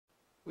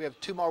we have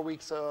 2 more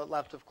weeks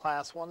left of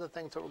class. One of the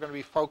things that we're going to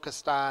be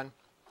focused on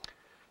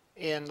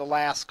in the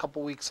last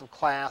couple weeks of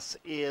class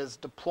is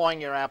deploying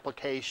your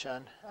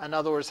application. In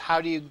other words, how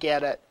do you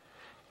get it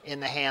in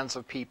the hands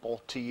of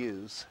people to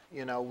use?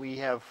 You know, we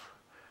have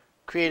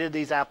created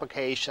these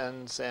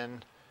applications,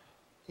 and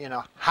you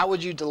know, how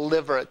would you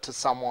deliver it to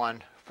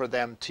someone for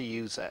them to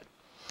use it?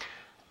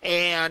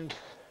 And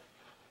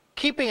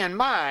keeping in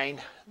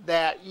mind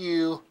that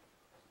you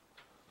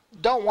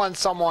don't want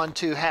someone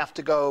to have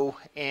to go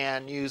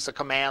and use a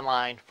command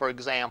line, for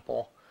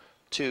example,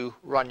 to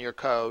run your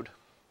code,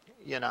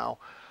 you know,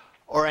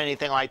 or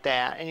anything like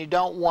that. And you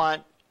don't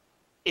want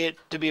it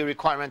to be a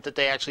requirement that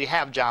they actually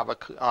have Java,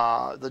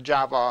 the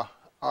Java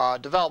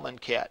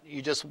development kit.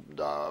 You just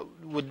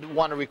would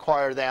want to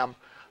require them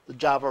the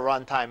Java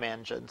runtime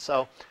engine.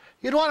 So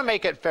you'd want to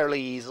make it fairly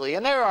easily.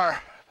 And there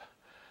are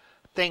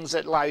things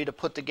that allow you to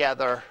put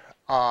together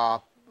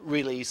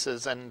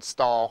releases and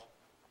install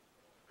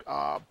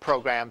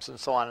programs and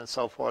so on and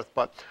so forth.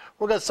 But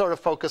we're going to sort of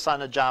focus on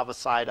the Java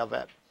side of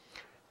it.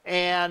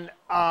 And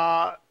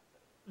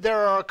there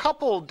are a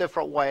couple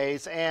different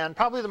ways, and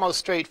probably the most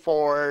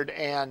straightforward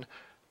and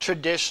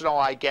traditional,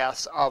 I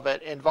guess, of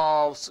it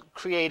involves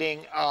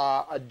creating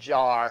a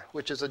jar,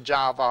 which is a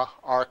Java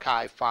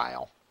archive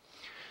file.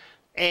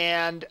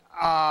 And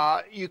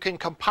you can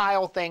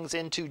compile things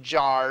into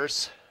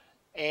jars,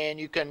 and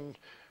you can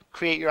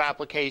create your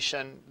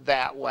application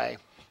that way.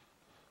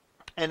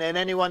 And then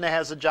anyone that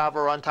has a Java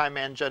runtime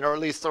engine, or at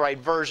least the right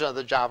version of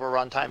the Java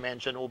runtime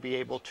engine, will be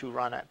able to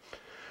run it.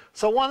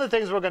 So one of the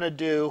things we're going to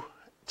do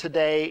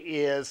today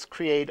is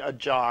create a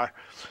jar.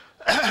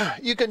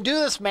 You can do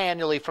this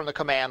manually from the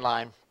command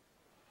line.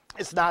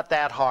 It's not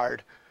that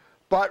hard.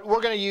 But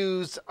we're going to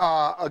use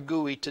a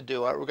GUI to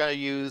do it. We're going to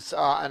use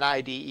an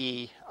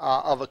IDE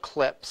of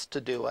Eclipse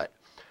to do it.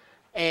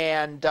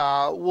 And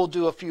we'll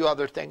do a few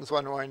other things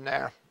when we're in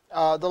there.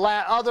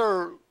 The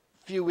other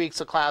few weeks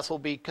of class will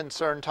be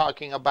concerned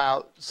talking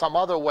about some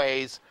other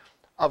ways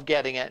of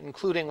getting it,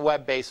 including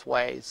web-based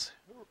ways,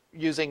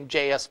 using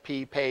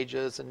JSP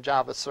pages and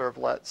Java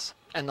servlets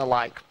and the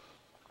like.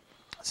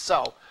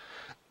 So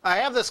I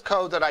have this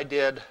code that I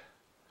did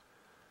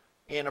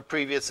in a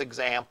previous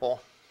example.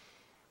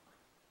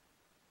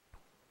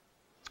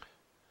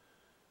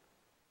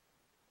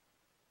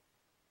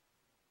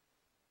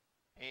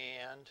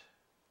 And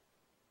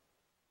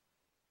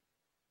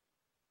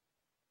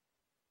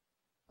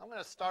I'm going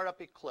to start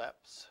up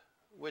Eclipse,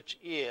 which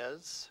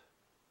is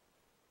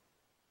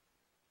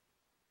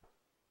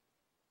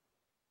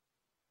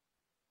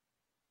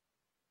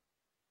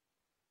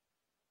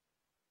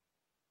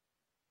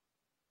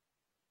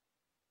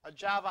a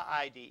Java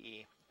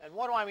IDE. And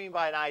what do I mean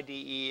by an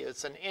IDE?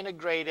 It's an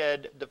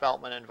integrated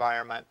development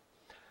environment.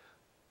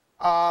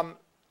 An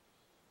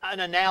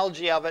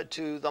analogy of it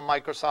to the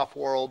Microsoft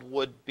world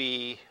would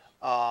be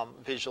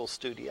Visual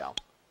Studio.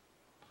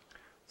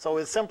 So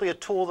it's simply a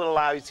tool that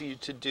allows you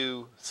to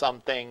do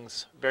some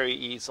things very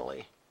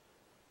easily.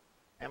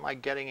 Am I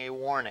getting a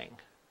warning?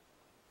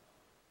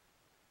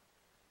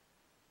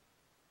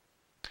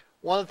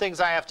 One of the things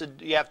you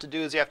have to do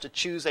is you have to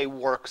choose a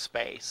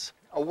workspace.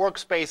 A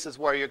workspace is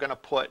where you're going to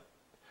put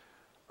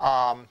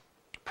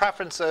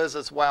preferences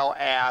as well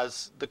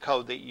as the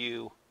code that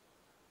you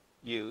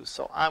use.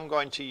 So I'm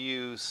going to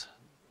use,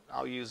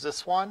 I'll use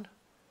this one.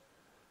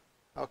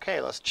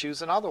 Okay, let's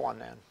choose another one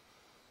then.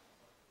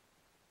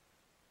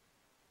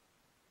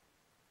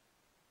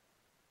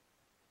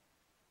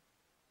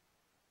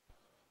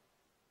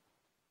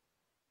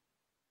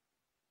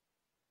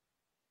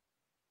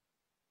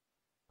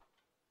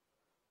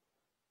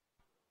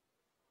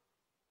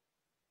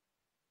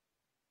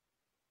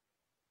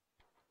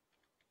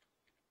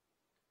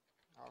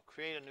 I'll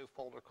create a new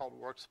folder called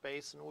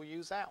Workspace, and we'll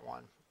use that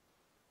one.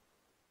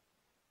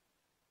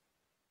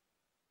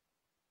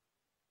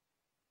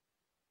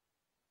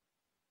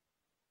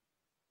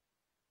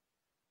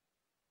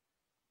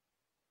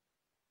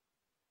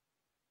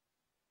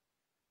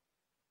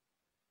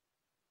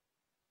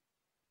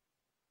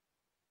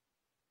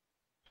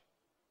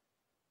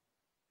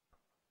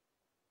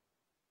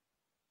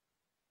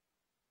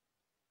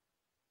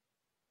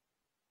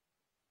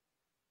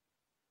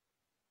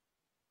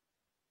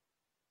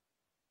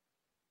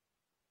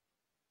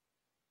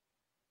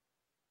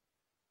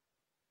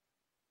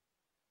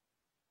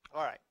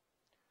 All right,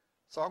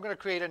 so I'm going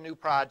to create a new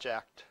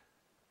project.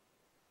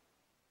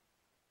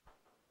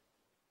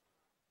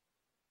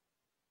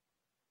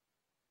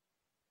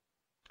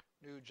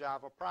 New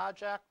Java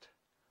project,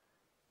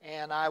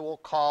 and I will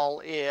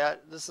call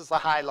it, this is the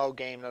high-low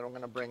game that I'm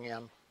going to bring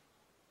in.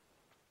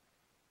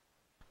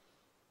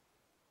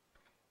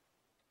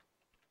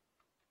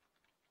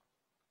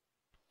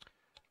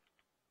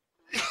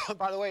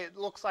 By the way, it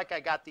looks like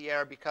I got the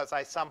error because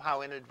I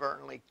somehow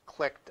inadvertently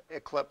clicked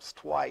Eclipse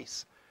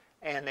twice.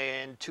 And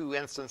in 2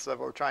 instances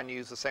we're trying to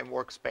use the same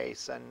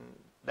workspace, and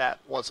that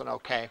wasn't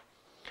okay.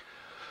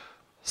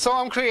 So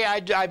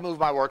I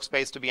moved my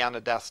workspace to be on the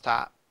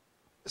desktop.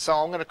 So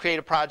I'm going to create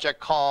a project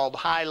called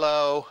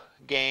high-low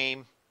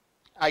game.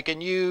 I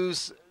can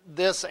use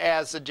this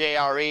as a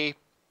JRE.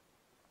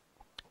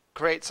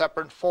 Create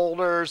separate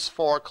folders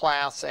for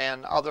class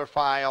and other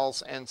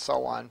files and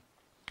so on.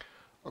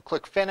 We'll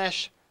click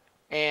Finish,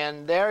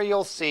 and there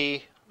you'll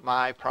see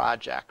my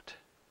project.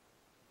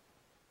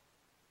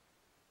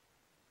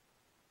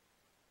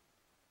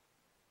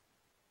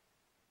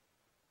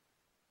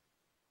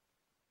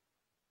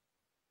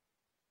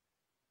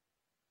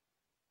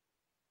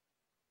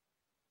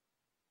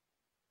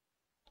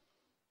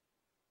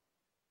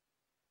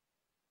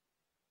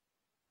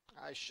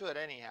 I should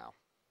anyhow.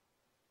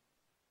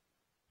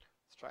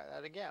 Let's try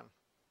that again.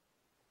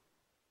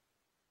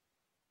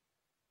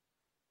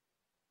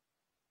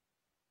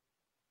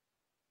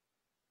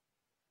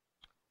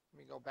 Let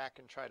me go back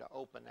and try to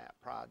open that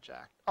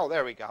project. Oh,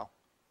 there we go.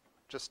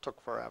 Just took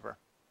forever.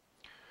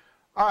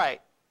 All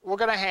right, we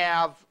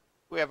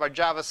have our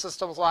Java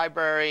Systems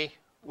library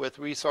with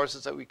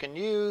resources that we can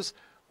use.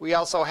 We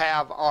also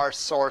have our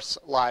source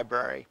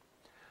library.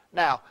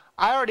 Now,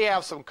 I already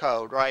have some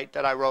code, right,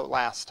 that I wrote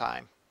last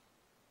time.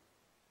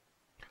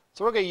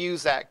 So we're going to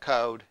use that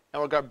code,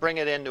 and we're going to bring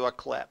it into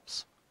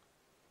Eclipse.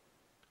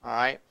 All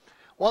right.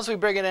 Once we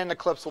bring it into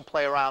Eclipse, we'll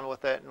play around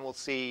with it, and we'll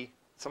see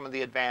some of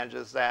the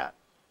advantages that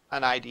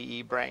an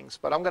IDE brings.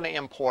 But I'm going to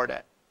import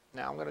it.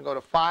 Now I'm going to go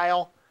to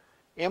File,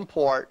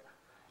 Import,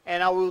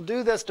 and I will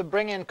do this to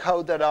bring in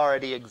code that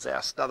already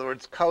exists. In other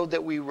words, code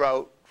that we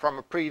wrote from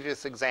a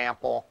previous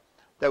example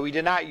that we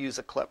did not use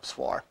Eclipse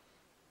for.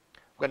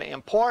 I'm going to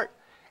import,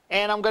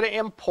 and I'm going to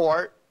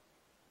import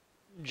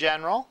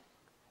General,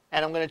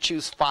 and I'm going to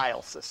choose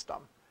File System.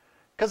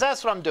 Because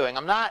that's what I'm doing.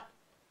 I'm not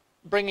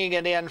bringing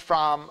it in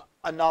from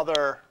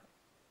another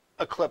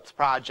Eclipse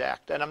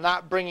project, and I'm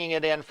not bringing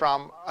it in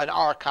from an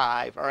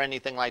archive or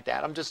anything like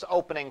that. I'm just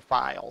opening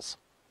files.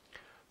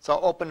 So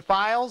open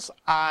files,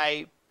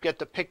 I get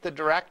to pick the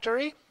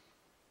directory.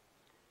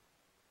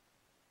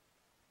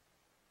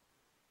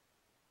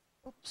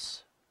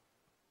 Oops.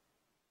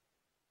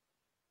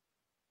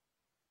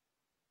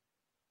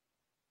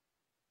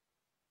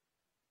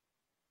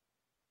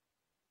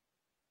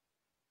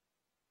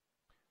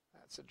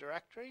 That's a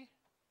directory.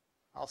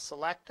 I'll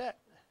select it.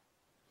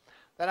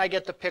 Then I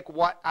get to pick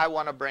what I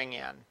want to bring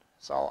in.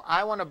 So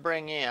I want to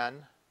bring in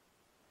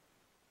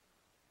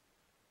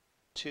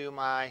to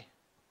my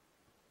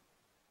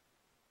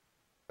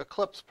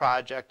Eclipse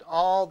project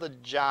all the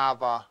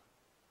Java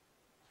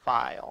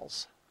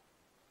files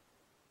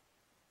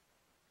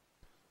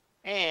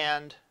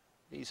and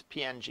these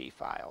PNG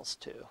files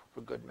too,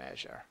 for good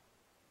measure.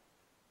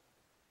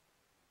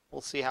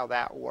 We'll see how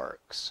that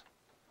works.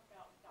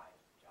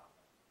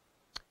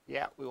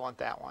 Yeah, we want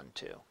that one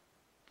too.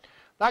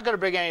 Not going to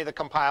bring any of the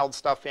compiled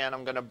stuff in.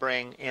 I'm going to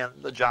bring in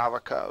the Java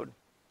code.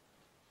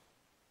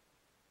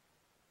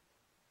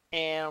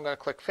 And I'm going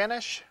to click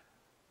Finish.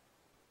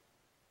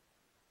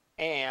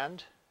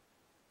 And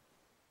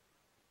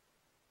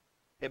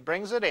it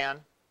brings it in,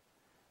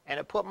 and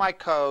it put my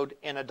code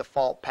in a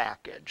default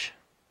package.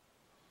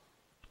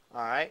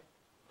 All right.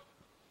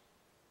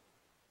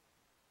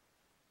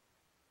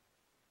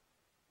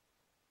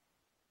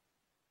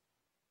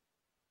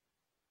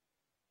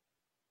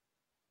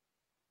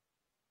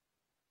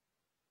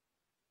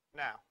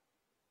 Now,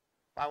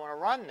 if I want to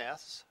run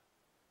this,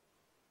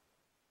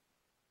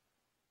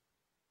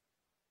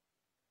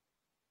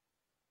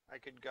 I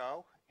could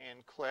go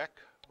and click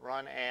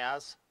Run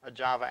as a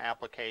Java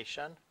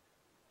application,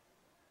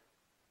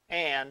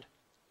 and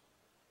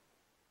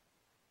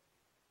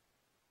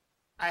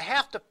I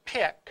have to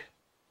pick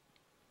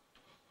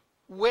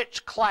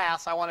which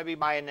class I want to be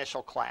my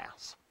initial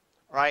class,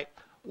 right?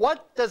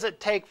 What does it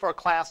take for a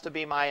class to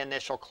be my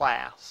initial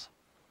class?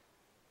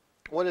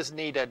 What is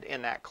needed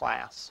in that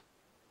class?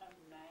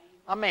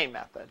 A main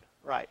method,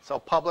 right? So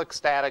public,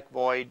 static,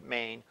 void,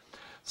 main.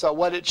 So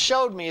what it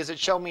showed me is it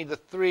showed me the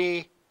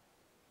three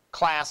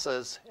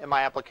classes in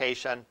my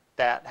application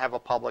that have a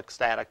public,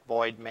 static,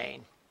 void,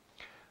 main.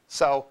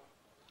 So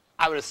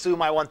I would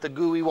assume I want the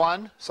GUI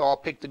one, so I'll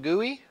pick the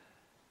GUI,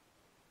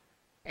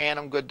 and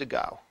I'm good to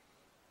go.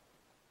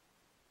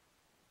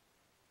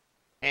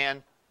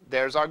 And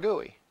there's our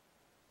GUI.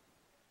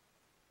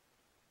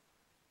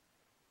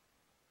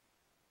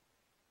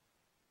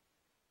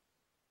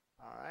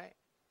 All right.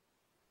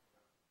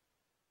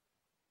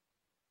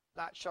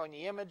 Not showing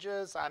the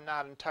images. I'm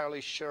not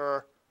entirely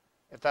sure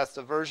if that's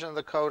the version of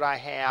the code I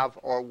have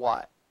or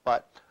what,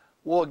 but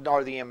we'll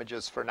ignore the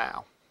images for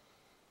now.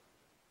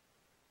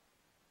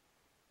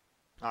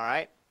 All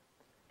right.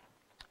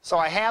 So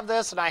I have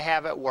this and I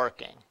have it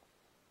working.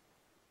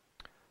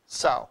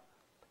 So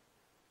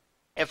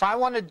if I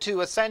wanted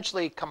to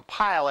essentially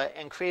compile it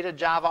and create a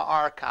Java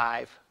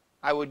archive,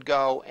 I would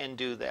go and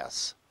do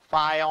this.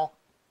 File,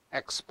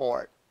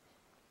 Export.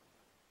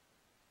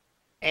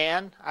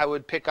 And I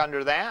would pick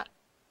under that,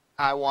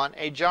 I want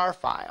a jar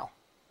file.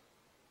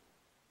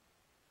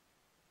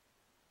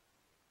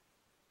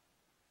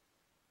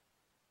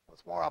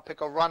 What's more, I'll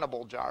pick a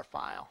runnable jar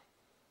file.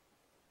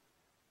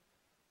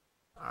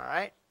 All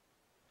right.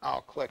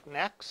 I'll click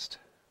Next.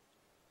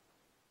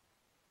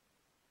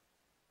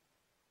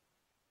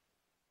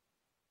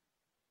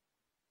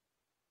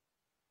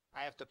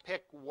 I have to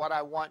pick what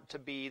I want to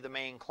be the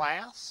main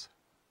class.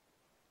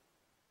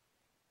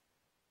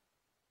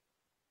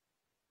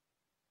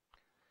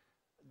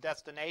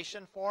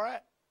 Destination for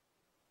it,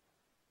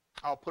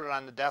 I'll put it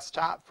on the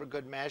desktop for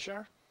good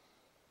measure.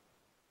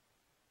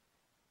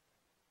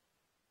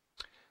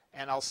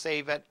 And I'll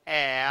save it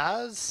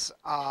as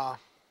HL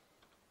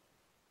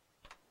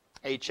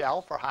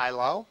for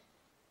high-low.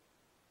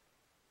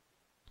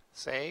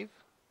 Save.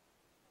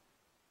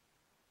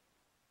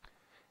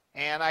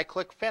 And I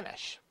click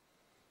Finish.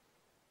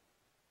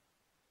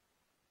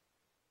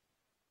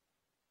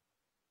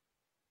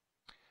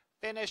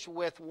 Finish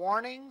with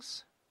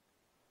warnings.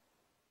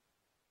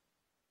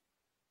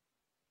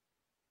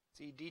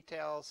 See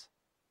details.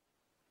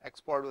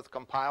 Export with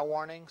compile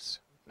warnings.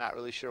 Not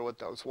really sure what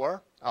those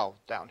were. Oh,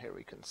 down here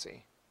we can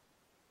see.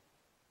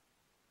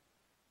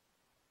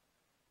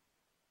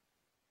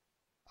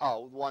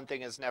 Oh, one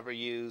thing is never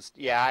used.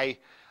 Yeah, I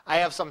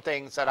have some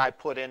things that I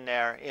put in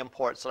there,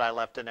 imports that I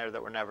left in there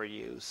that were never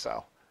used.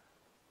 So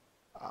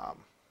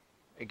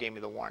it gave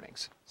me the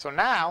warnings. So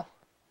now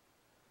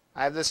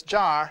I have this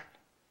jar,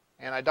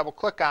 and I double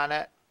click on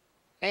it,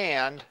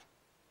 and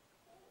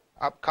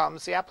up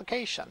comes the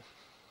application.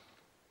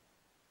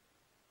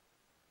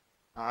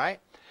 All right.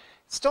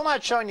 Still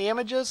not showing the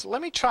images.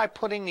 Let me try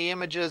putting the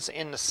images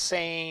in the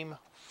same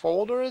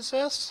folder as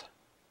this.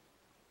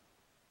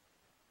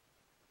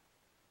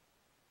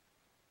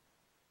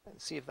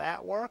 And see if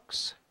that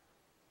works.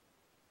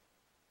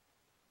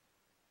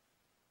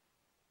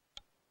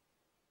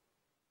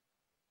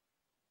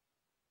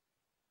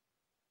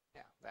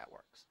 Yeah, that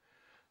works.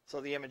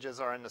 So the images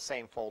are in the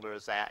same folder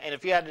as that. And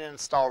if you had an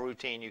install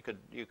routine, you could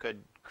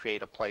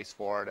create a place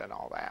for it and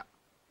all that.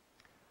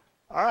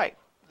 All right,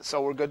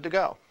 so we're good to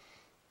go.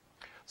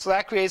 So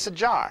that creates a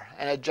jar,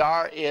 and a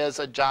jar is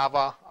a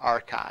Java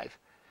archive.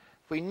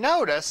 If we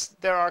notice,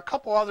 there are a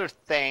couple other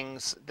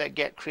things that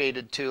get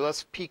created too.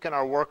 Let's peek in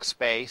our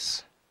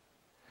workspace.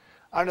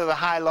 Under the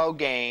high-low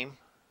game,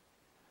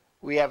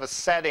 we have a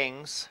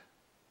settings,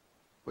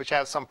 which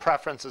has some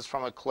preferences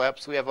from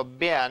Eclipse. We have a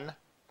bin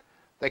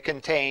that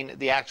contain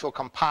the actual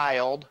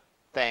compiled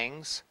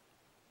things.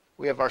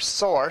 We have our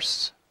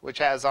source, which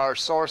has our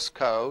source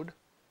code.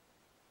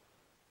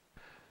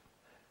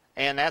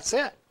 And that's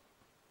it.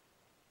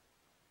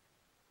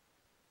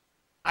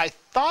 I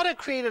thought it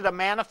created a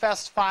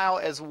manifest file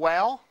as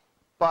well,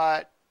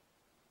 but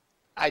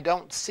I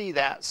don't see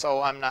that,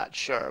 so I'm not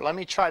sure. Let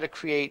me try to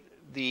create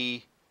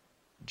the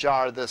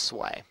jar this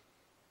way.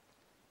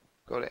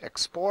 Go to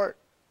Export.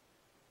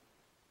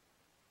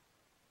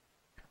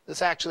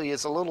 This actually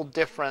is a little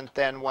different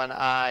than when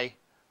I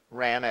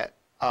ran it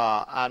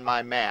on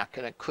my Mac,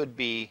 and it could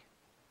be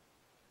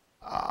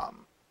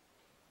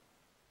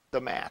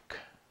the Mac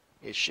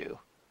issue.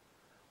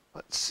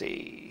 Let's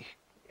see.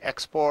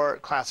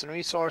 Export, class and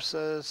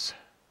resources.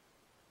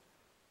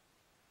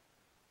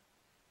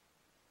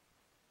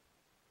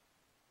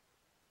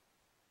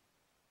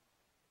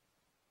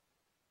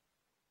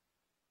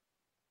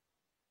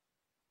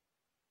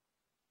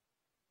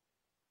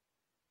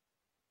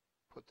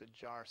 Put the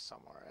jar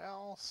somewhere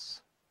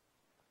else.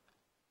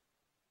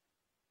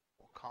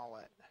 We'll call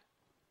it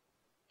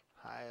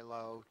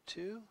high-low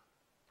 2.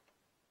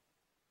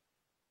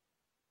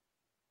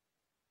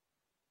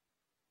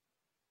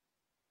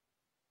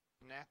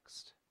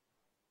 Next,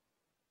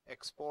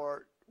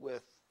 export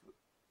with,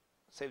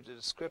 save the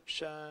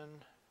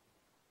description.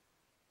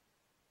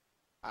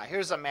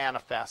 Here's a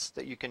manifest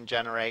that you can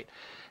generate.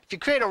 If you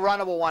create a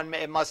runnable one,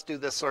 it must do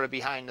this sort of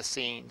behind the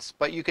scenes.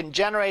 But you can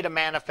generate a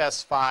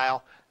manifest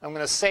file. I'm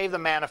going to save the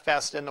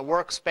manifest in the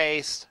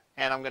workspace,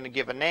 and I'm going to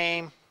give a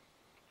name,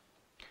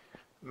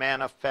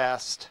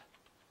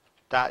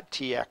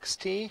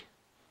 manifest.txt.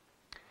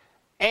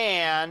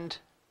 And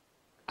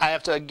I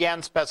have to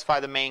again specify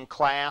the main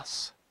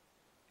class.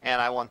 And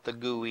I want the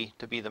GUI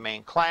to be the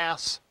main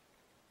class.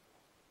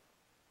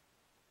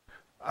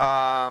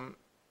 Manifest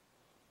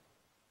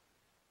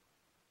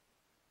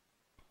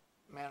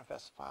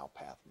file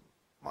path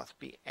must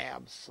be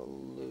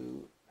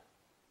absolute.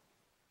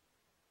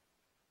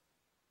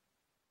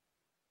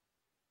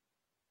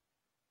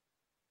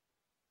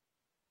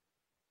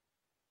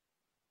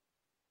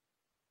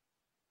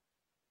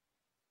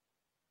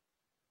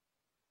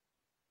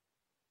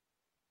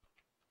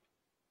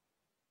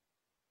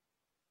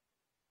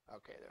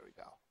 Okay, there we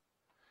go.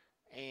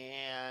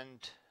 And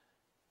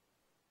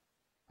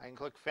I can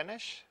click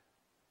Finish,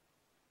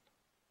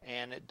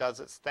 and it does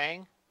its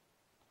thing.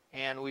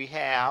 And we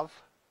have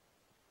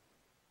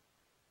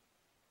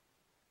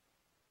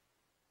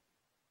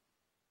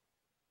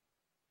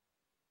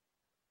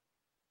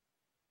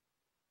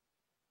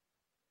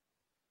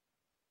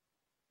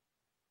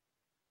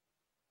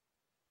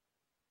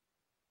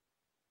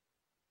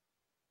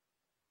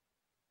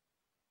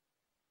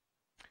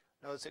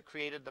notice it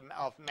created the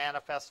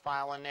manifest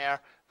file in there.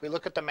 If we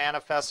look at the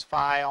manifest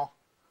file,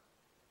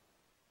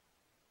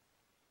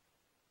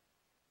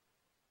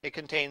 it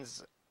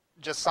contains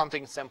just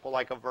something simple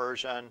like a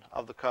version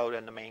of the code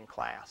in the main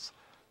class.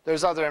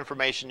 There's other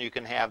information you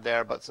can have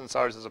there, but since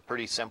ours is a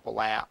pretty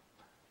simple app,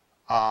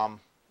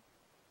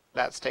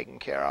 that's taken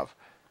care of.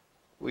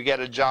 We get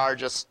a jar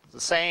just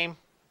the same,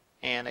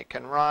 and it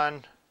can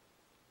run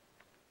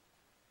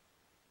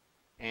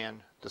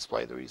and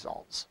display the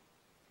results.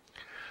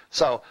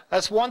 So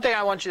that's one thing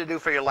I want you to do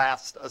for your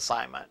last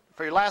assignment.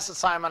 For your last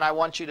assignment, I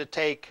want you to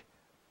take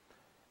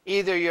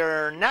either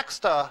your next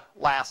to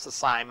last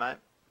assignment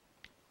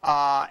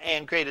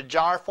and create a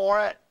jar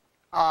for it.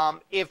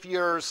 If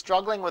you're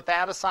struggling with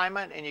that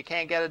assignment and you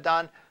can't get it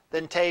done,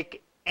 then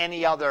take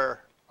any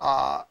other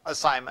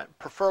assignment,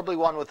 preferably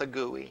one with a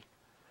GUI,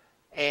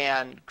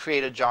 and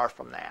create a jar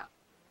from that.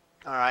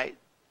 All right.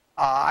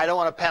 I don't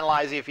want to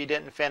penalize you if you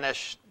didn't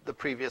finish the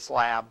previous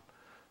lab.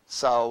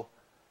 So,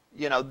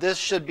 you know, this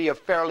should be a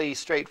fairly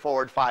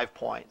straightforward 5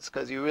 points,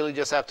 because you really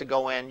just have to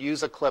go in,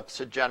 use Eclipse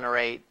to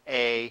generate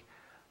a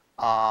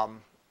jar.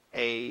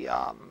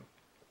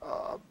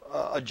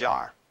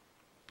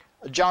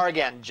 A jar,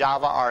 again,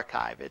 Java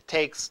archive. It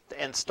takes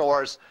and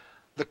stores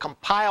the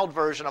compiled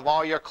version of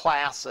all your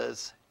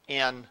classes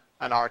in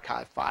an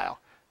archive file.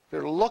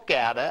 If you look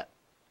at it,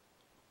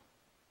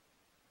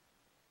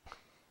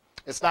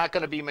 it's not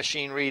going to be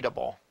machine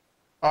readable.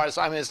 Or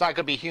I mean, it's not going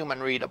to be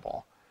human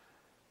readable.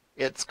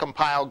 It's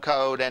compiled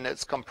code, and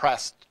it's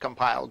compressed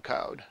compiled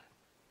code.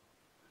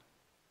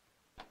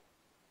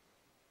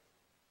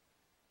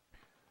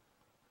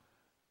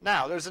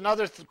 Now, there's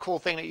another cool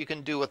thing that you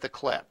can do with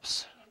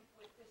Eclipse. And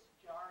with this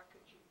jar,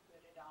 could you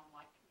put it on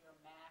like your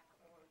Mac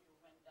or your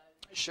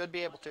Windows? Should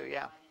be able to,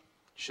 yeah.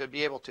 Should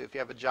be able to if you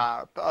have a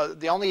jar.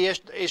 The only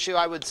issue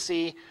I would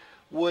see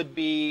would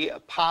be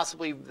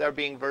possibly there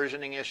being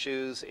versioning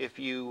issues if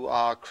you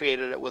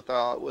created it with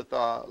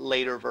a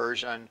later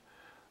version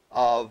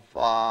of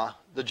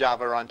the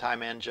Java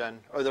runtime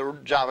engine or the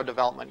Java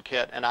development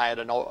kit, and I had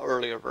an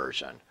earlier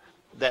version.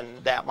 Then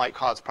that might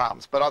cause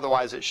problems, but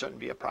otherwise it shouldn't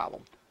be a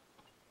problem.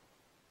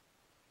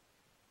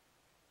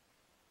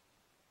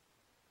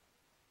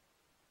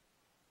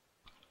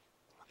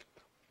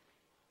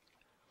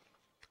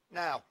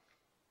 Now,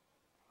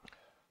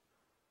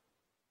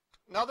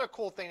 another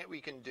cool thing that we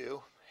can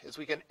do is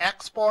we can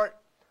export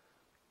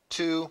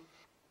to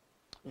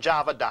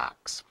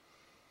JavaDocs.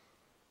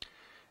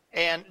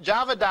 And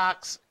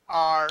JavaDocs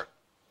are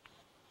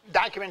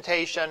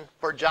documentation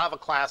for Java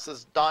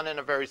classes done in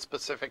a very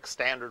specific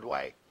standard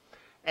way.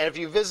 And if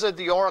you visit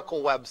the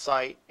Oracle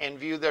website and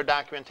view their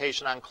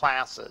documentation on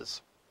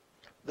classes,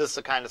 this is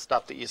the kind of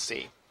stuff that you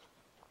see.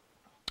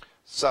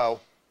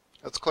 So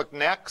let's click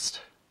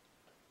Next.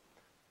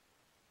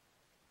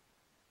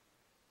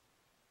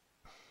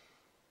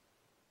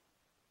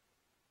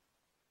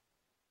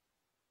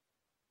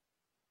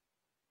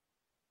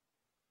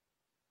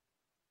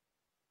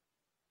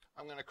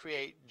 I'm going to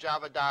create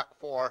JavaDoc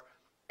for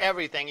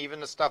everything, even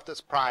the stuff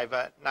that's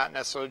private, not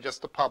necessarily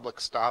just the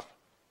public stuff.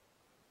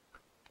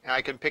 And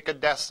I can pick a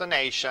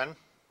destination,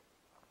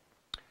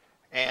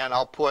 and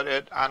I'll put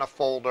it on a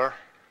folder.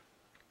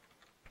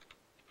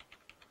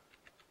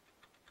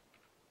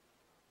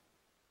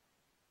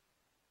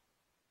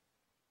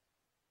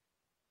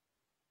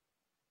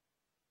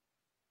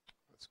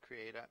 Let's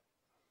create it.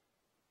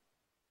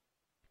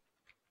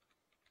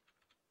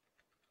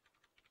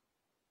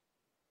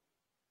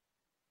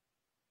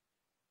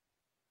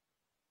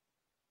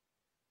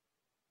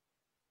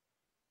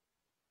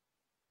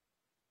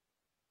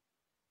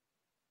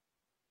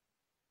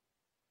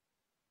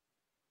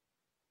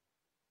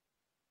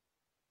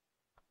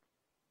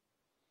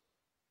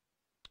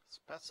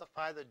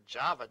 Specify the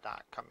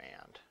JavaDoc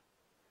command.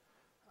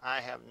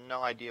 I have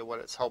no idea what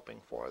it's hoping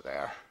for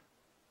there.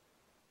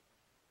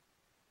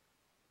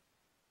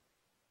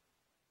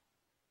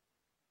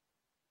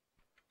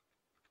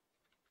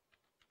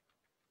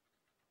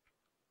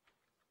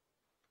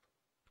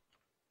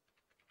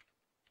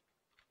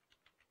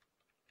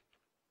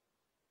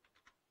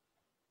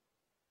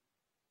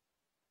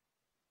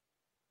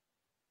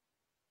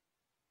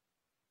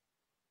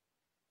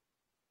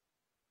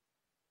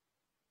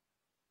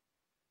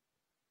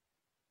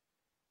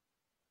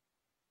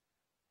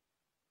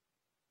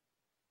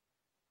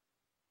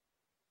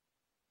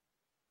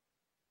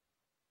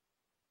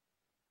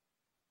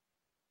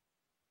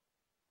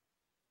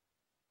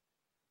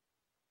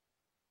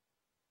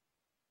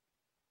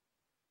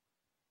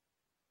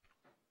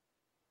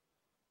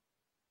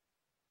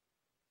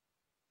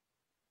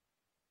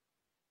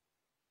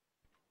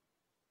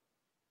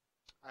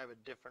 I have a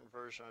different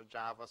version of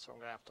Java, so I'm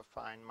going to have to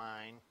find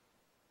mine.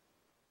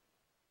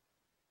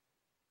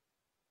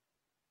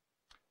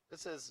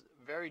 This is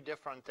very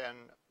different than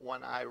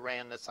when I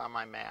ran this on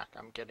my Mac.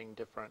 I'm getting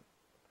different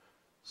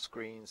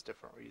screens,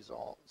 different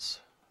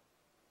results.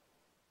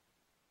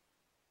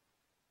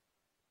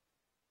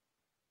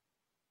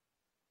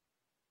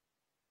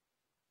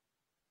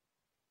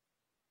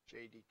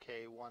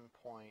 JDK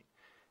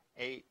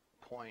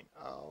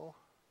 1.8.0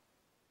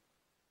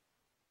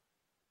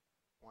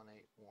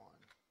 181.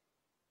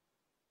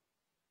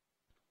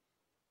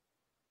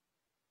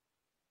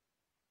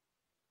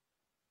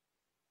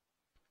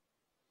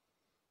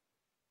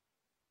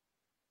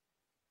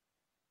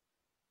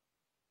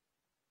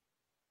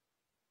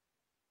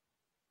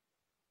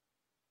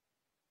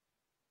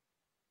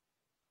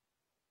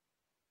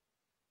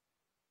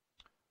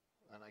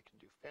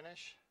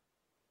 finish.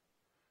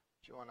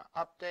 Do you want to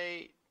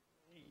update?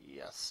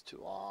 Yes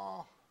to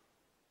all.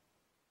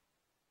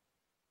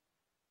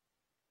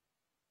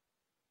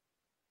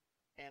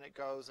 And it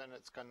goes and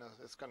it's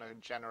gonna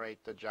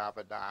generate the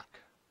JavaDoc.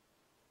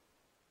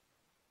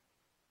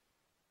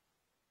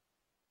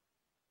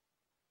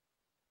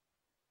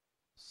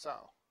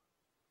 So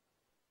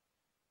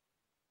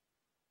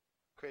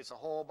creates a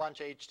whole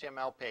bunch of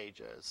HTML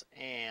pages,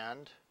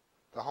 and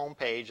the home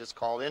page is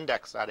called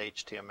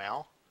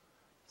index.html.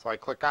 So I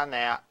click on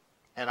that,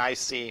 and I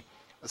see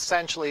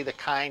essentially the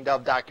kind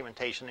of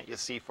documentation that you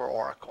see for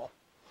Oracle.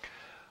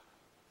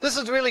 This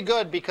is really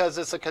good because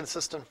it's a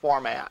consistent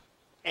format,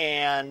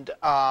 and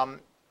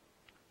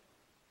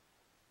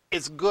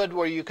it's good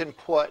where you can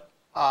put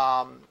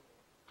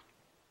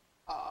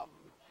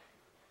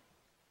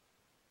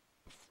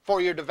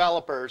for your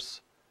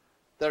developers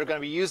that are going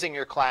to be using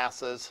your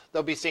classes,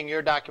 they'll be seeing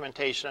your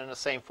documentation in the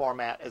same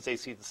format as they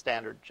see the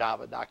standard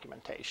Java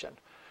documentation.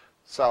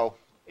 So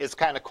it's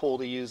kind of cool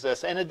to use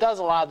this, and it does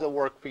a lot of the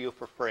work for you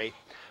for free.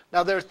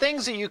 Now there are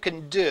things that you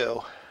can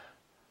do.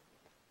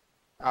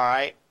 All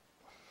right.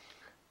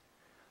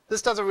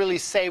 This doesn't really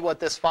say what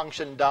this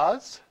function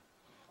does.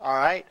 All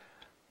right.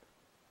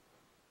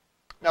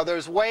 Now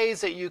there's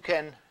ways that you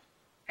can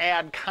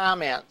add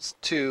comments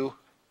to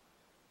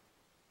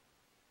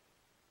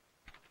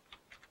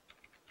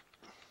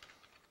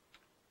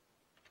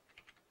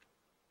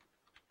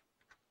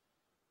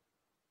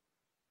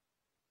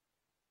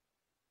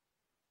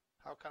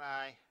how can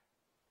I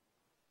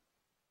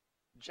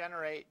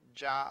generate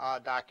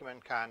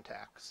document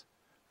contacts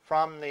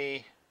from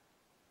the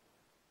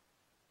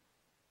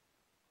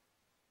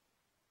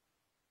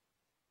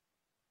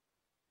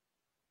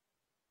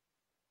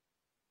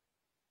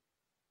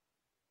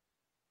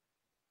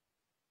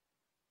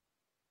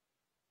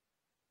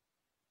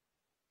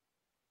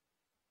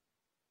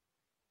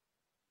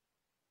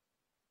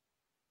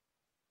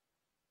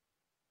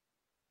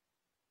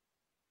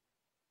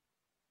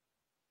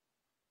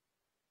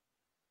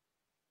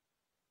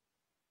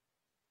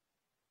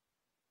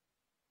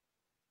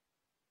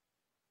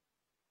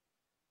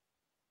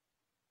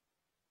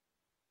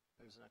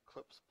there's an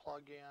Eclipse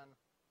plugin.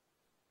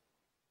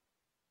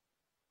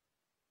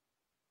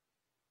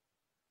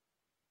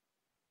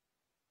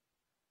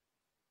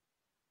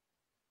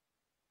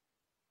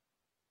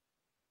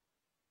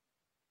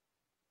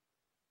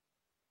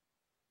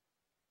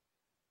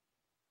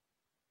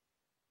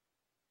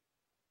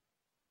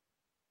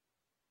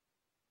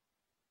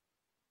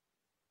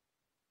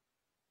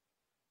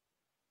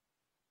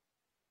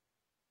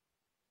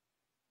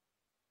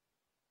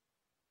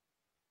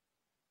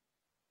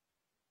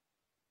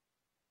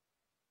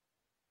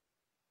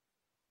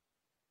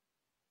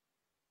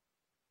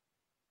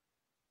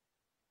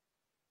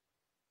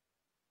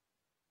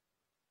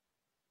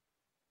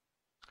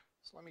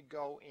 So let me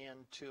go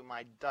into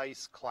my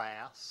DICE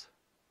class,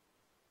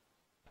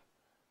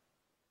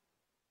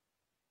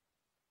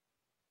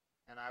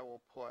 and I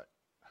will put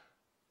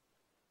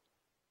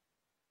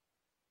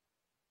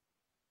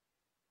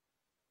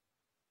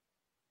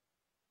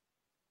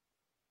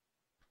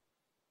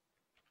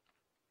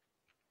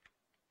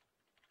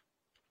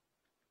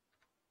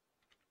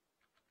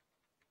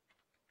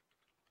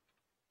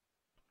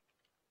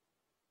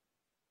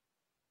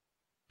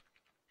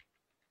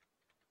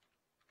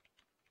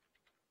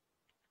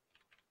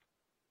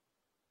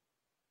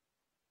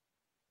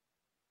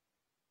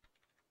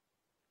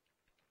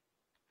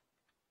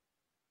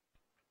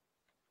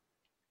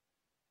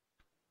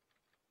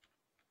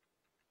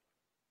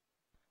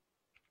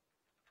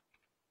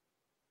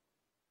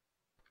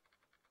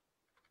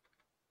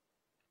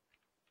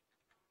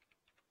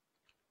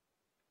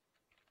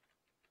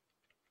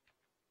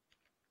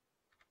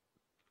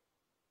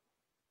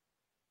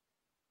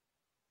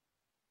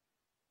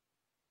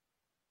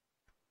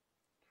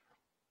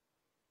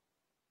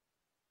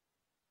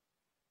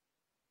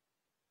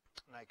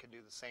and I can do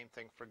the same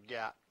thing for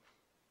get,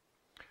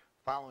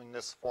 following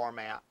this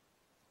format.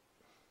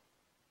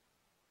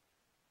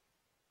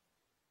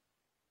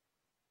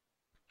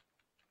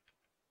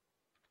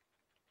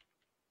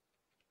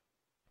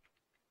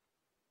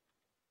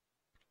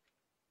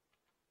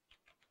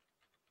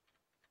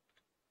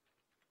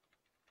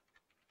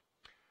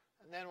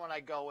 And then when I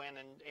go in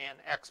and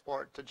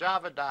export to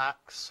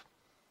JavaDocs,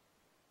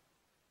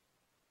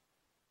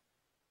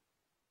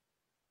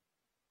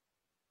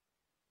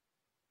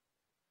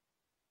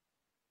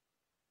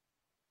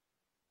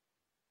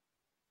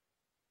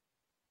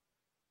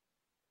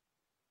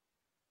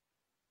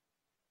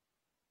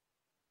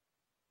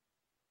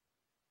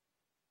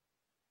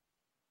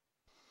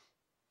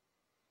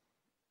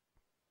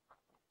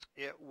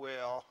 it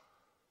will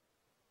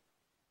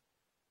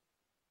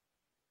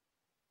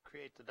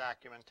create the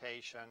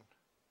documentation,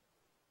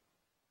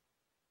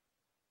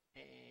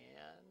 and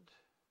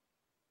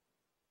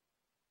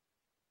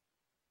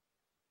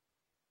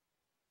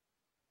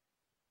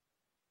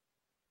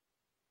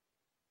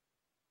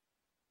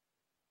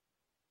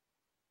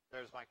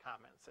there's my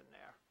comments in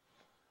there.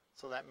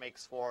 So that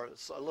makes for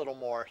a little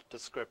more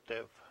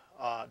descriptive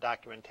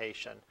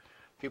documentation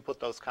if you put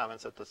those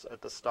comments at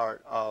the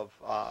start of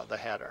the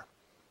header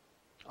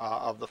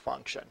of the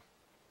function.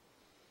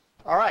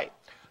 All right,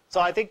 so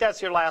I think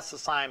that's your last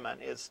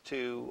assignment, is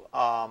to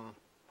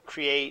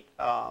create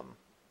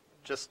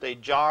just a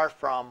jar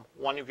from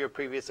one of your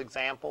previous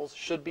examples.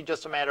 Should be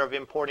just a matter of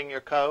importing your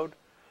code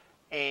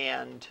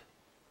and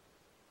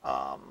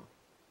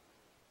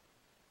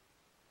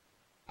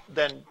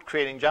then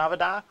creating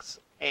JavaDocs,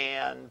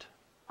 and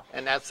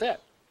that's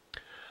it.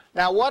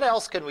 Now, what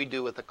else can we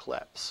do with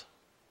Eclipse?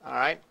 All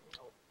right.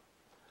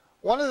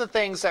 One of the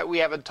things that we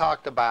haven't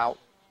talked about,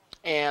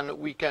 and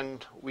we can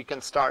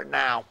start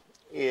now,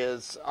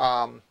 is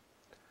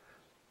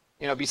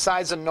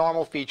besides the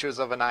normal features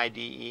of an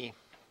IDE,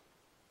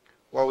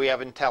 where we have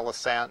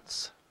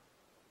IntelliSense,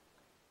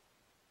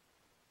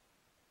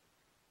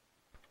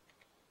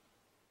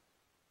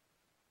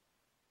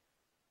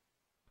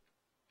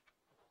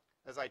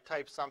 as I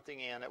type something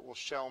in, it will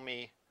show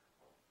me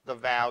the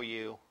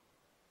value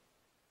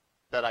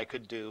that I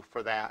could do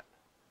for that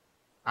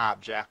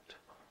object.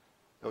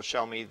 It will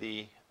show me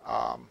the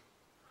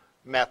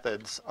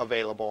methods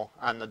available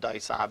on the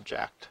dice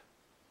object.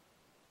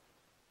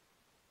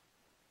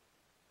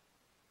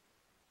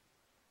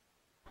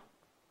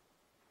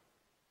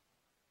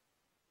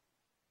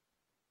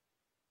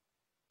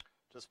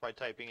 Just by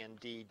typing in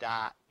D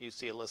dot, you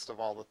see a list of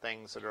all the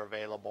things that are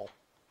available,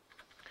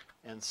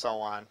 and so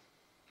on.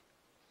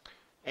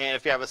 And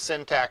if you have a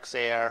syntax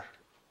error,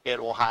 it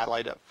will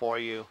highlight it for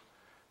you.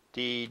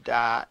 D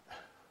dot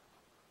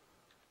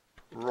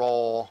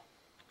roll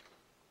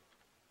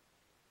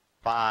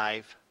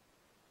 5.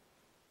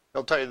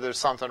 It'll tell you there's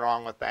something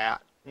wrong with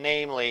that.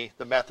 Namely,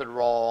 the method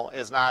roll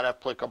is not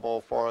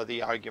applicable for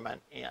the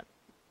argument in. And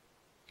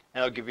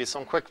it'll give you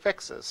some quick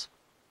fixes.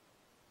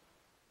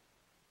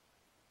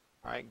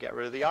 All right, get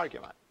rid of the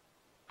argument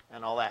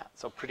and all that.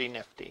 So pretty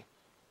nifty.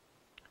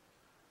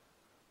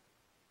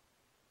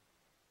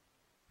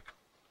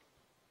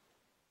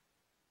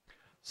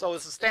 So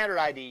as a standard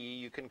IDE,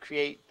 you can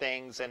create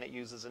things, and it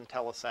uses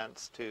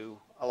IntelliSense to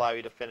allow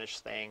you to finish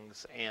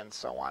things and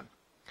so on.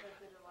 Does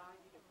it allow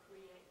you to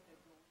create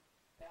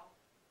the belt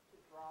to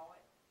draw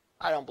it?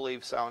 I don't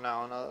believe so,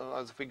 no. In other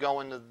words, if we go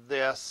into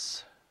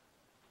this,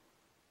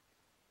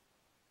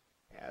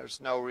 yeah,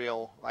 there's no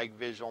real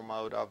visual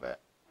mode of it.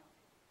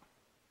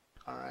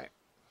 All right.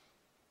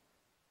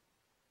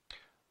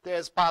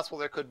 It's possible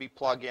there could be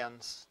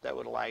plugins that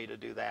would allow you to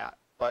do that,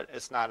 but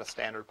it's not a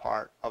standard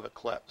part of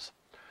Eclipse.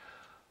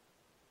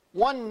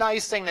 One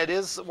thing that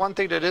is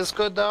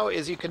good though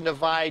is you can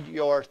divide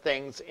your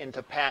things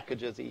into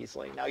packages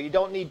easily. Now you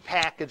don't need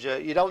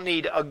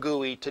a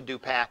GUI to do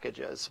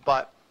packages,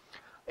 but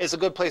it's a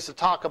good place to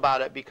talk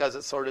about it because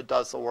it sort of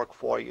does the work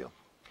for you.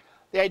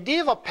 The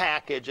idea of a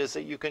package is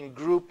that you can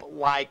group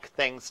like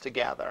things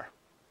together.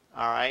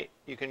 All right,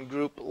 you can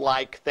group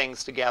like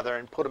things together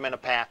and put them in a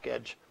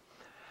package.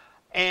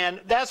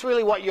 And that's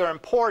really what you're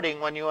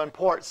importing when you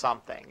import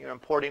something. You're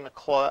importing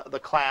the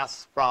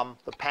class from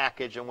the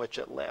package in which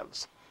it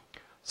lives.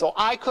 So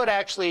I could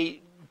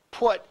actually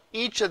put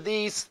each of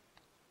these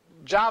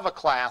Java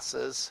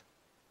classes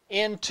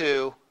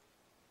into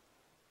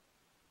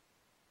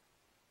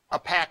a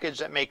package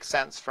that makes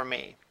sense for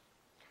me.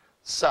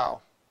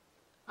 So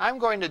I'm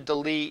going to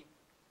delete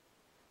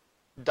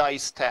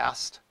dice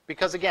test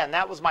because, again,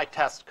 that was my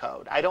test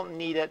code. I don't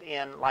need it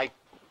in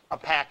a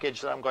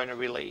package that I'm going to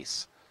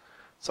release.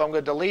 So I'm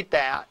going to delete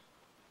that.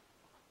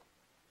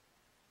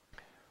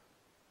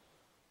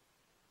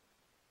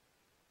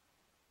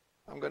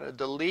 I'm going to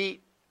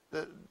delete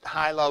the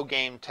high-low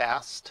game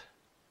test.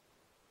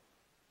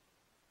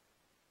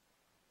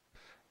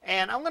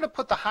 And I'm going to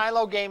put the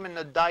high-low game and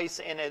the dice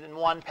in it in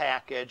one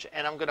package,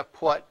 and I'm going to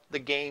put the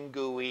game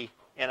GUI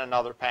in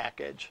another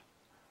package.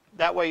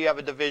 That way you have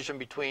a division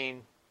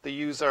between the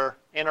user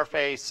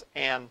interface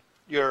and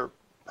your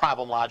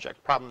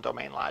problem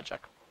domain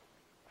logic.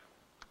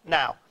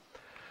 Now,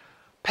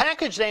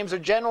 package names are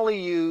generally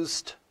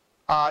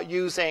done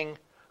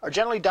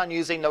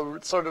using the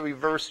sort of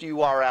reverse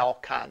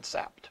URL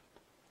concept.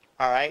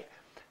 All right.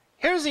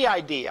 Here's the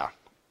idea.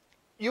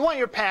 You want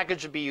your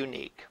package to be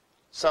unique.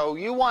 So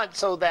you want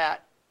so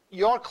that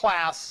your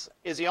class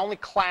is the only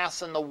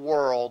class in the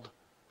world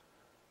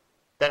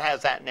that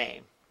has that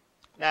name.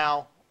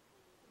 Now,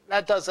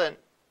 that doesn't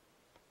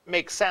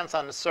make sense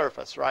on the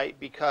surface, right?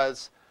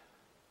 Because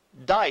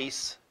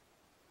dice,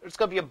 there's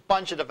going to be a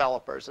bunch of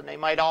developers, and they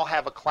might all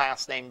have a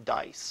class named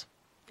dice.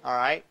 All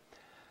right?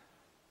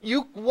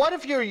 What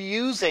if you're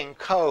using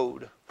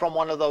code from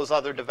one of those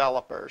other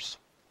developers,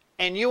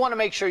 and you want to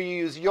make sure you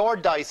use your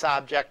dice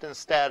object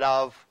instead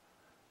of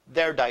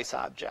their dice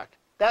object?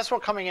 That's where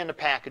coming into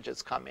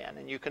packages come in,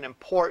 and you can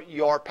import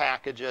your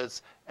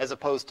packages as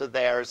opposed to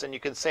theirs, and you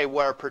can say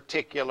where a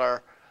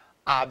particular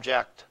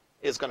object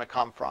is going to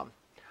come from.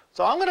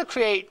 So I'm going to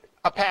create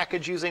a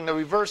package using the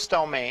reverse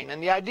domain,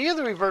 and the idea of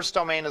the reverse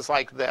domain is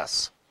like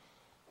this.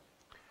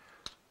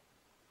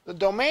 The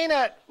domain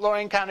at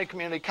Lorain County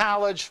Community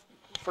College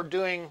for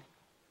doing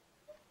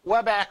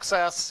web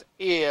access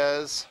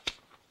is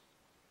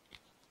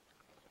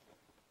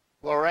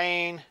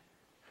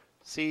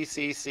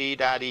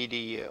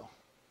LorraineCCC.edu.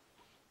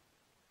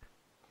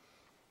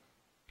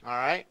 All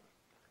right.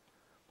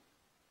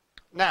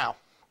 Now,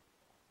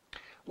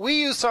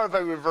 we use sort of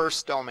a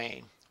reverse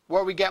domain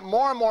where we get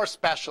more and more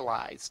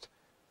specialized.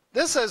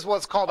 This is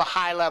what's called a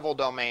high-level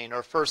domain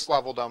or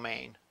first-level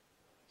domain.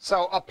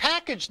 So a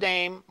package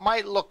name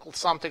might look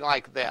something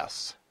like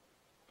this.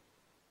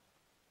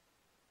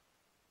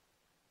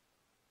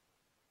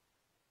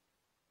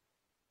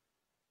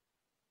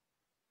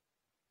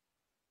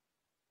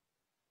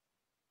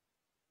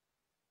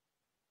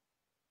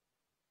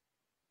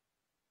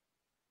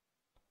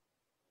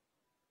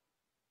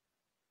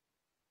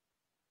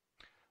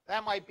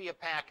 That might be a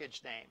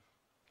package name.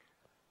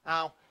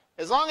 Now,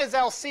 as long as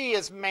LC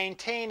is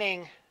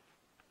maintaining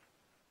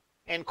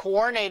and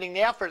coordinating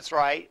the efforts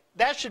right,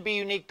 that should be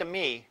unique to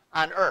me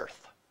on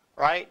Earth,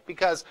 right?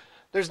 Because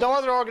there's no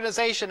other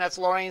organization that's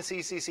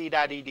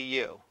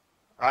LorraineCCC.edu,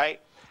 right?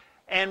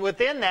 And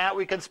within that,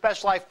 we can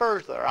specialize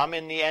further. I'm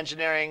in the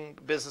Engineering,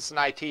 Business, and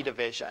IT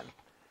division.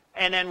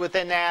 And then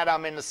within that,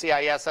 I'm in the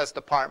CISS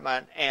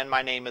department, and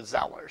my name is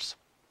Zellers.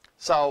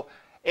 So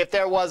if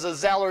there was a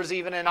Zellers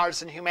even in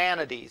Arts and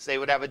Humanities, they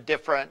would have a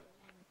different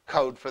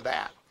code for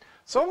that.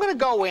 So I'm going to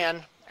go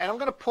in, and I'm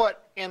going to put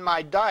in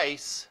my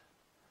dice,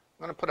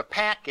 I'm going to put a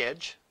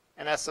package,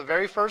 and that's the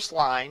very first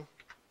line.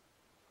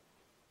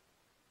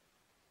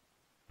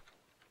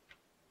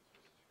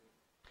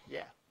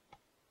 Yeah.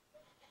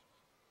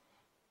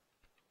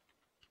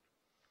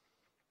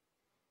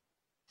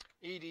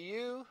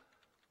 EDU,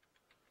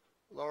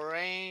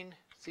 Lorraine,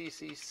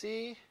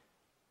 CCC,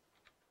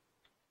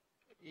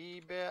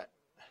 EBIT,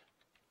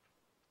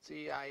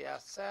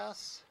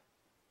 CISS,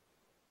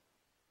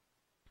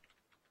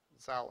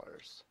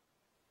 Zellers.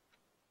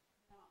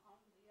 Now, on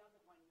the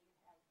other one, you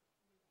had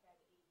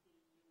EDU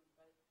in both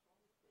places.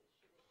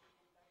 Should it be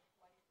in both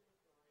places?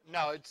 Or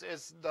No, it's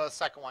the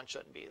second one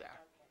shouldn't be there.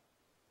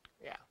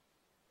 okay. Yeah.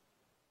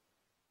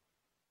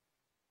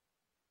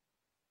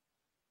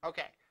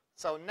 Okay,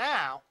 so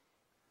now,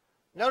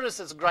 notice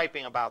it's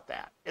griping about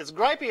that. It's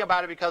griping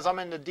about it because I'm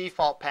in the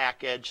default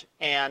package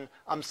and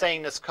I'm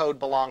saying this code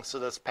belongs to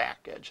this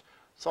package.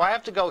 So I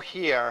have to go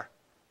here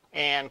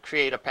and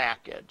create a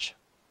package.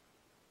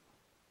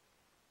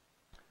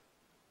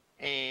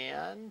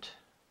 And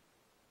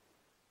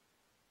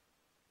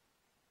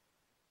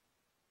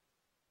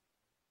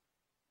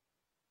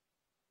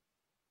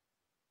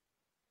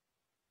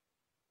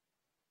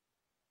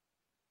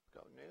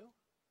go new,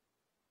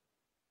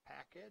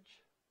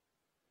 package,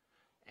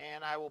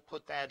 and I will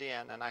put that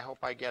in, and I hope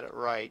I get it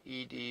right.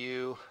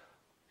 EDU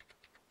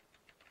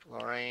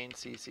Lorraine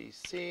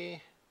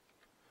CCC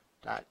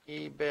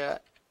 .ebit.ciss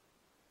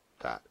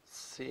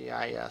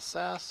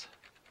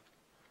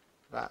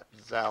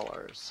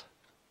 .zellers.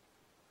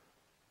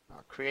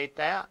 I'll create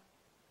that,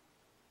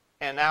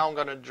 and now I'm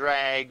going to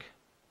drag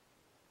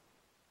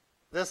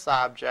this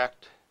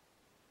object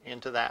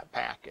into that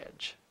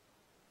package.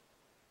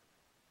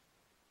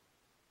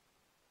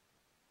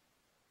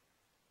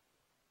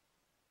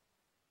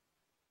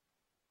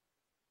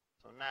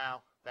 So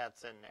now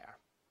that's in there.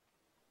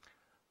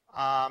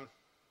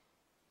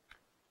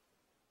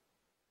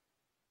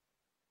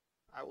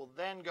 I will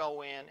then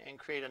go in and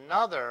create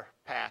another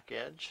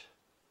package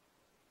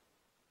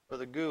for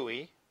the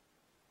GUI.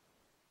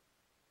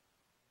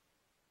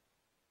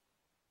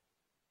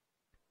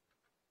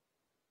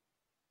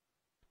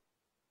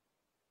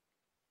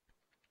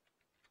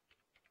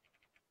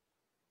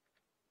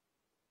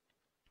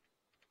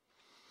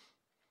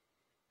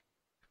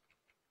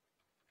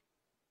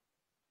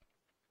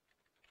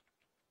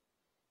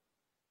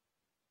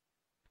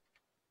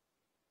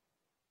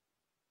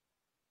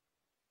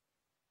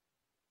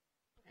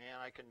 And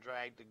I can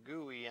drag the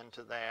GUI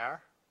into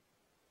there.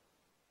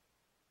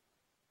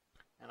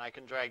 And I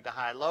can drag the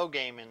high-low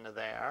game into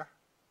there.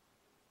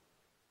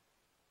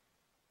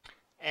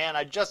 And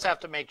I just have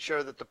to make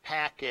sure that the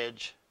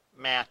package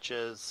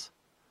matches,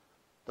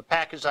 the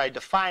package I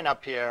define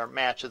up here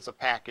matches the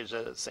package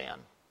that it's in.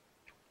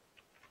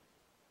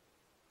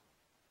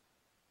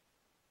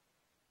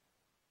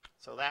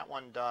 So that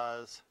one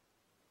does,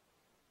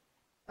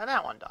 and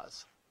that one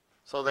does.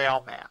 So they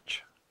all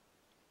match.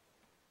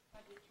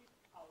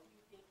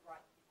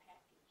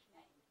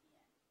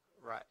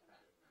 Right.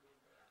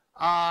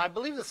 I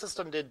believe the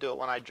system did do it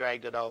when I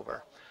dragged it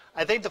over.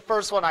 I think the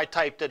first one I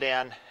typed it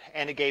in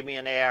and it gave me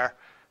an error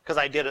because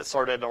I did it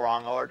sort of in the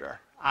wrong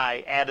order.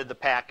 I added the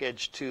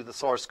package to the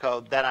source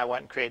code, then I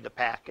went and created the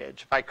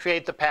package. If I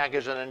create the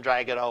package and then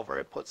drag it over,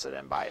 it puts it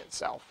in by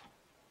itself.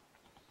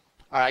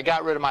 All right, I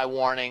got rid of my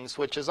warnings,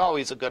 which is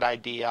always a good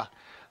idea,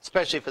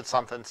 especially if it's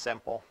something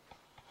simple.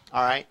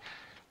 All right.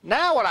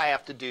 Now what I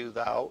have to do,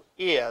 though,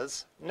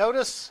 is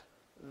notice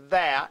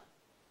that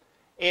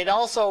it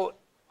also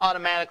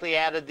automatically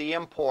added the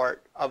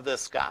import of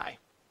this guy,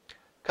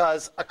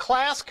 because a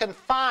class can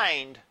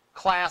find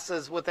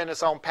classes within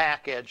its own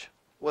package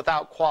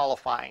without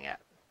qualifying it.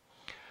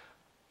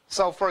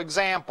 So for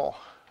example,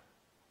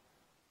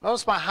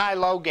 notice my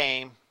high-low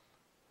game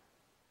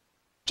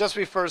just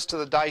refers to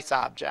the dice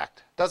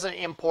object. Doesn't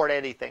import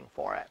anything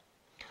for it.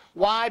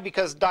 Why?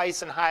 Because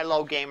dice and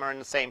high-low game are in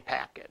the same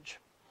package.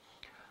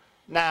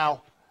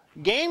 Now,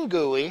 game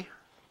GUI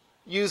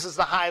uses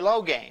the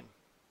high-low game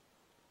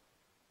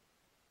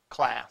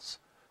class.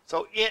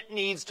 So it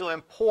needs to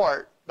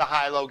import the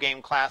high-low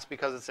game class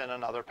because it's in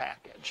another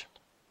package.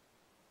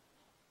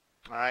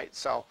 All right,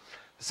 so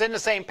it's in the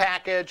same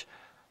package.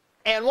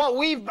 And what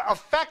we've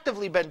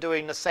effectively been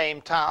doing the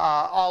same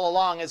all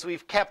along is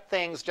we've kept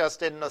things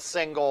just in a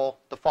single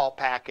default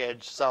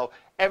package. So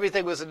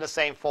everything was in the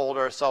same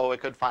folder, so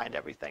it could find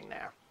everything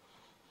there.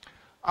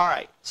 All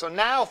right, so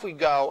now if we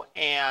go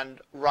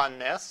and run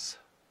this,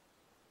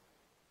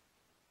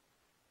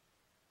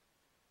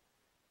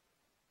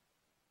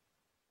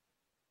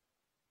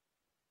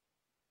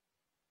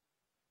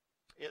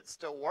 it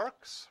still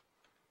works.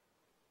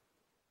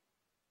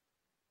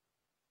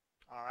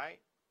 All right,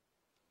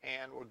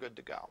 and we're good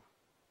to go.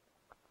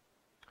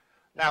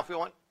 Now if we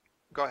want,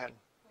 go ahead.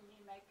 When you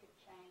make a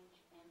change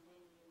and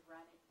then you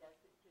run it, does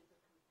it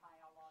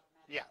compile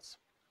automatically? Yes.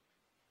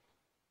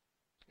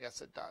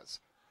 Yes, it does.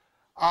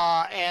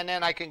 And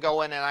then I can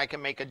go in and I can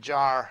make a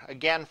jar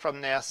again from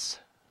this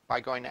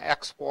by going to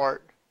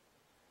export,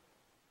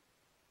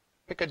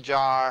 pick a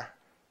jar,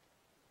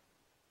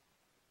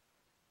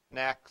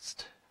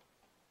 next.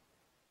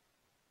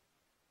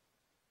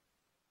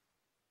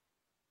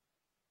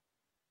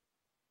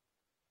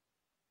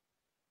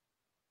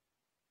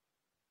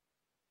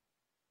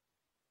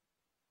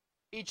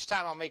 Each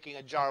time I'm making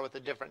a jar with a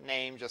different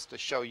name just to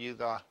show you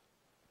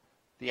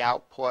the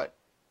output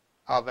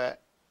of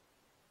it.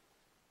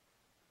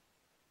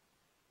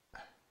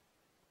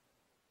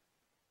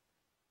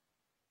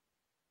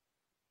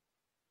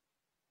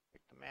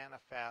 Pick the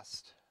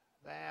manifest,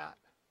 that.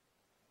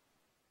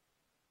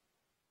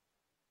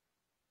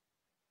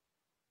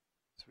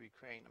 So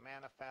recreating the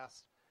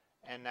manifest.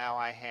 And now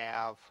I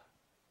have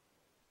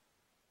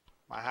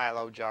my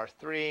high-low jar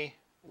 3,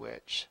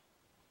 which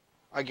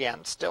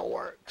again still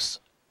works.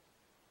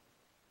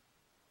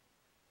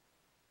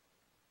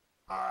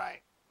 All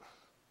right.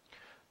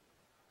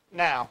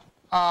 Now,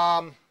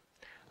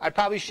 I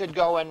probably should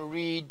go and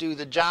redo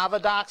the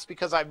JavaDocs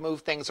because I've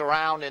moved things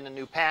around into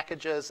new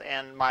packages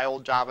and my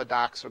old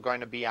JavaDocs are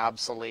going to be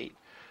obsolete.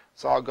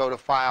 So I'll go to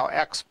File,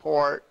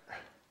 Export,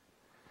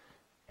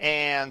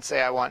 and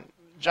say I want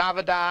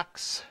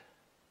JavaDocs.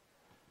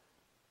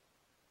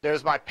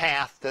 There's my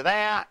path to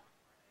that.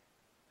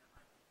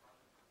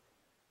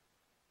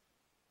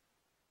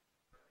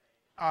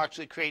 I'll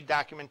actually create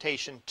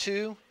documentation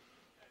 2.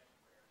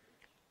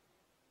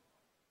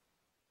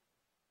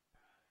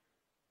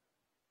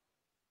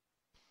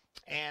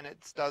 And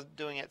it's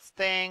doing its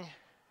thing,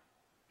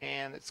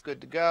 and it's good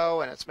to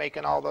go, and it's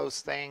making all those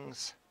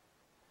things.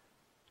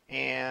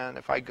 And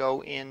if I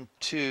go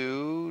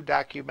into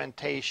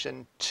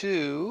documentation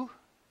 2,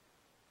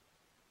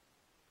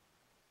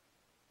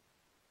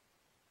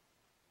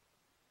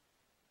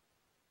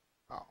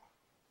 oh,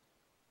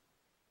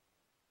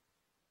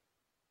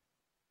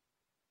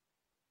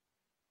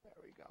 there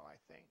we go, I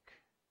think.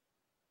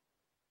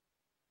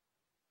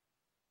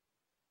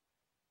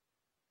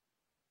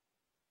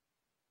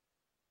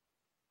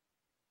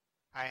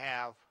 I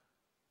have,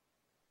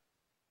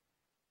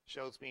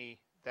 shows me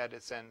that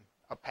it's in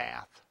a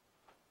path,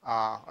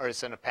 or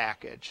it's in a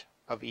package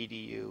of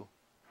edu,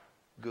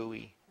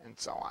 GUI, and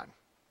so on.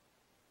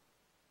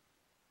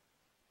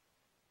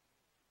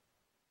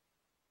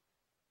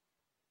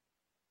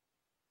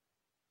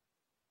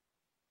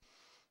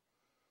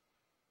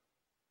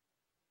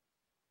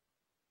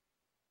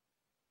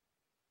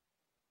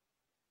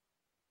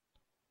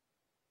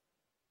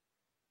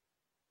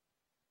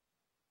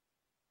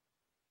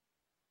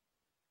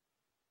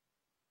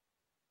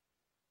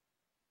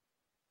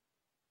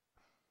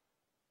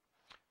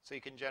 So you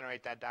can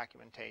generate that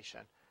documentation.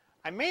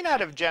 I may not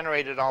have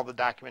generated all the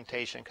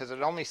documentation because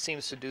it only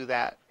seems to do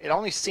that. It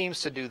only seems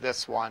to do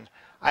this one.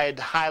 I had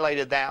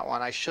highlighted that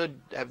one. I should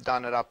have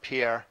done it up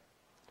here.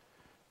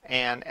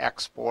 And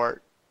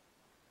export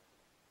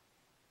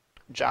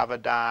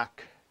JavaDoc.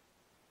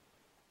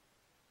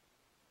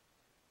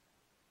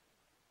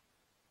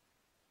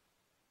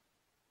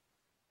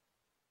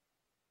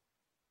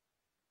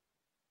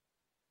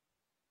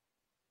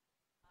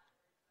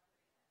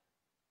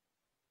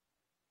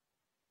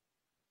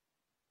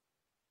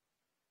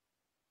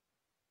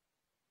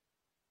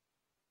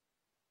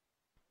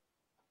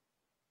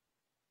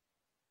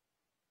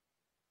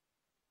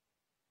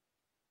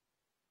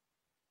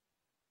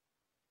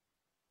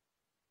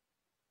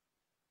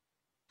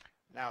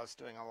 Now it's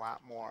doing a lot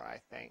more, I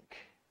think.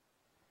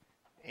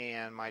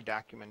 And my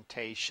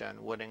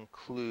documentation would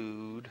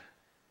include,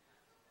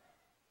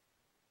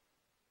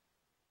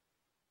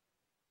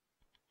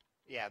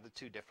 yeah, the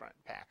 2 different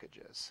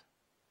packages.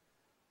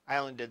 I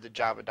only did the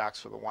JavaDocs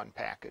for the one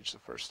package the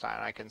first time.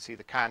 I can see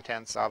the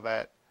contents of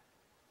it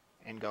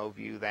and go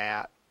view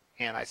that.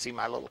 And I see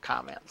my little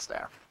comments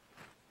there.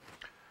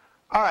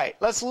 All right,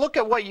 let's look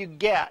at what you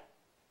get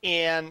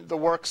in the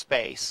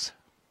workspace,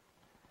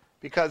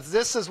 because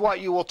this is what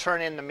you will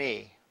turn into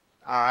me.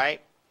 All right.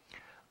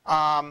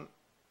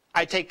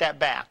 I take that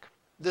back.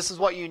 This is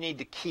what you need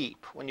to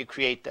keep when you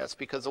create this,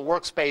 because the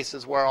workspace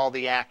is where all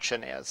the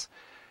action is.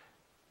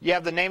 You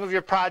have the name of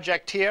your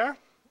project here.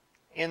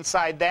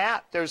 Inside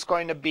that, there's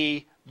going to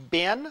be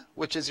bin,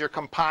 which is your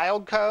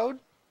compiled code.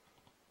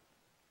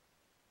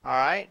 All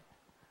right.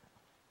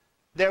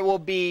 There will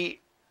be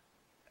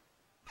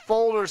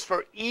folders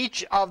for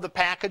each of the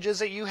packages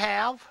that you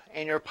have,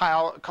 and your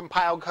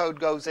compiled code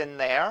goes in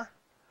there.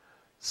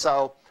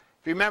 So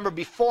if you remember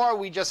before,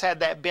 we just had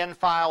that bin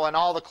file and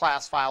all the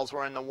class files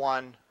were in the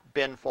one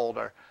bin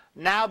folder.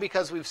 Now,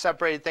 because we've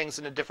separated things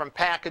into different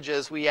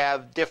packages, we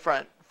have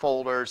different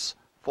folders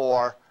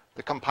for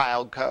the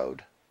compiled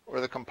code, where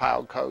the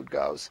compiled code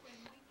goes. When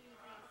we do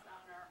this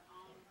on our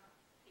own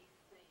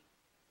PC,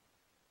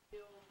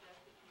 still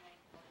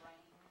designate the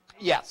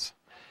range? Yes.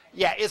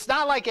 Yeah, it's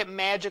not like it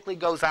magically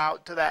goes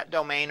out to that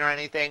domain or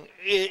anything.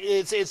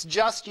 It's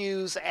just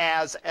used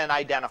as an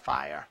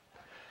identifier.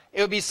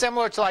 It would be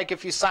similar to like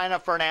if you sign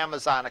up for an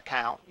Amazon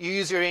account. You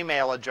use your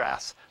email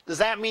address. Does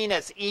that mean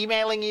it's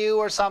emailing you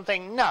or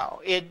something? No.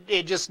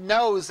 It just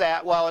knows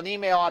that, well, an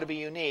email ought to be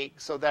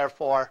unique, so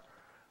therefore,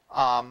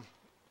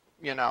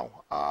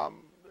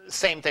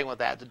 same thing with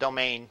that. The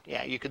domain,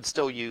 yeah, you could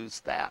still use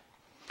that.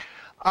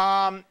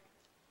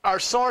 Our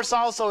source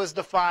also is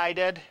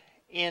divided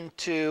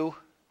into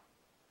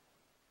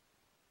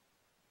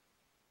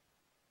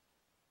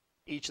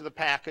each of the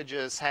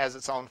packages has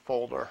its own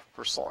folder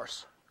for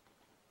source.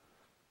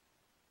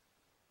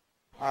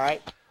 All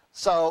right,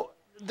 so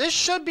this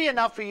should be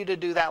enough for you to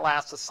do that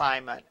last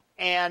assignment.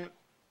 And you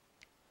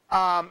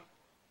have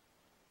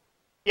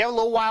a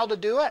little while to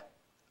do it,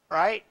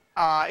 right?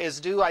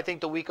 Is due, I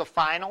think, the week of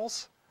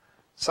finals.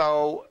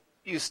 So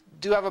you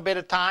do have a bit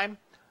of time.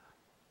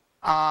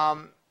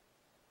 But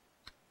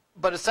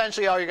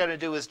essentially all you're going to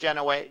do is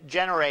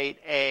generate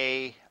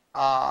a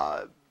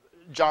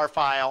jar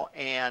file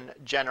and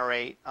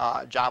generate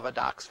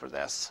JavaDocs for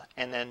this,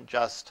 and then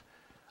just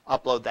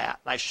upload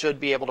that. I should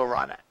be able to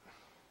run it.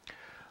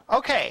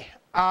 Okay,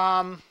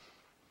 what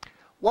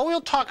we'll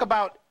talk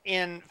about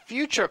in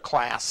future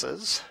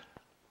classes,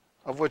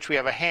 of which we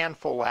have a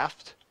handful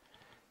left,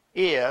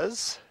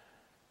 is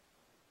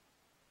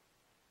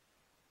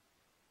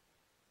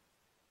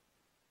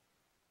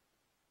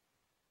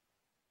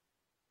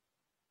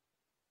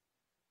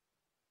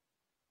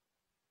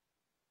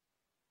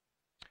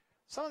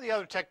some of the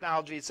other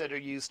technologies that are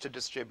used to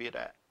distribute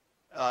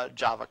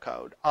Java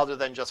code, other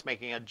than just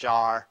making a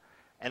jar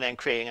and then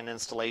creating an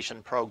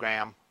installation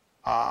program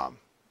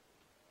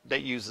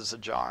that uses a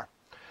jar.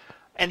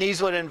 And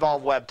these would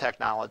involve web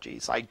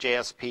technologies like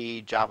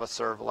JSP, Java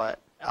Servlet,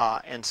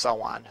 and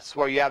so on. It's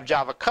where you have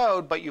Java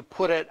code, but you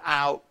put it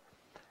out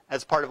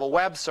as part of a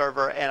web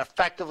server, and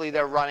effectively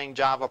they're running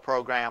Java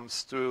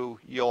programs through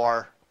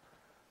your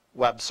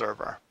web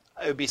server.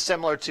 It would be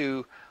similar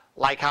to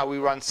like how we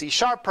run C#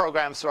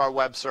 programs through our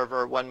web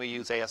server when we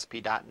use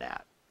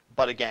ASP.NET,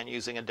 but again,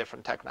 using a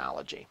different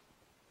technology.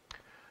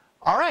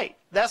 All right,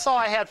 that's all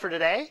I had for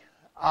today.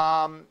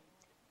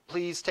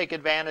 Please take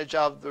advantage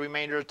of the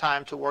remainder of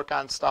time to work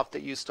on stuff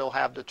that you still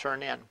have to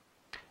turn in.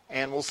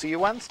 And we'll see you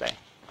Wednesday.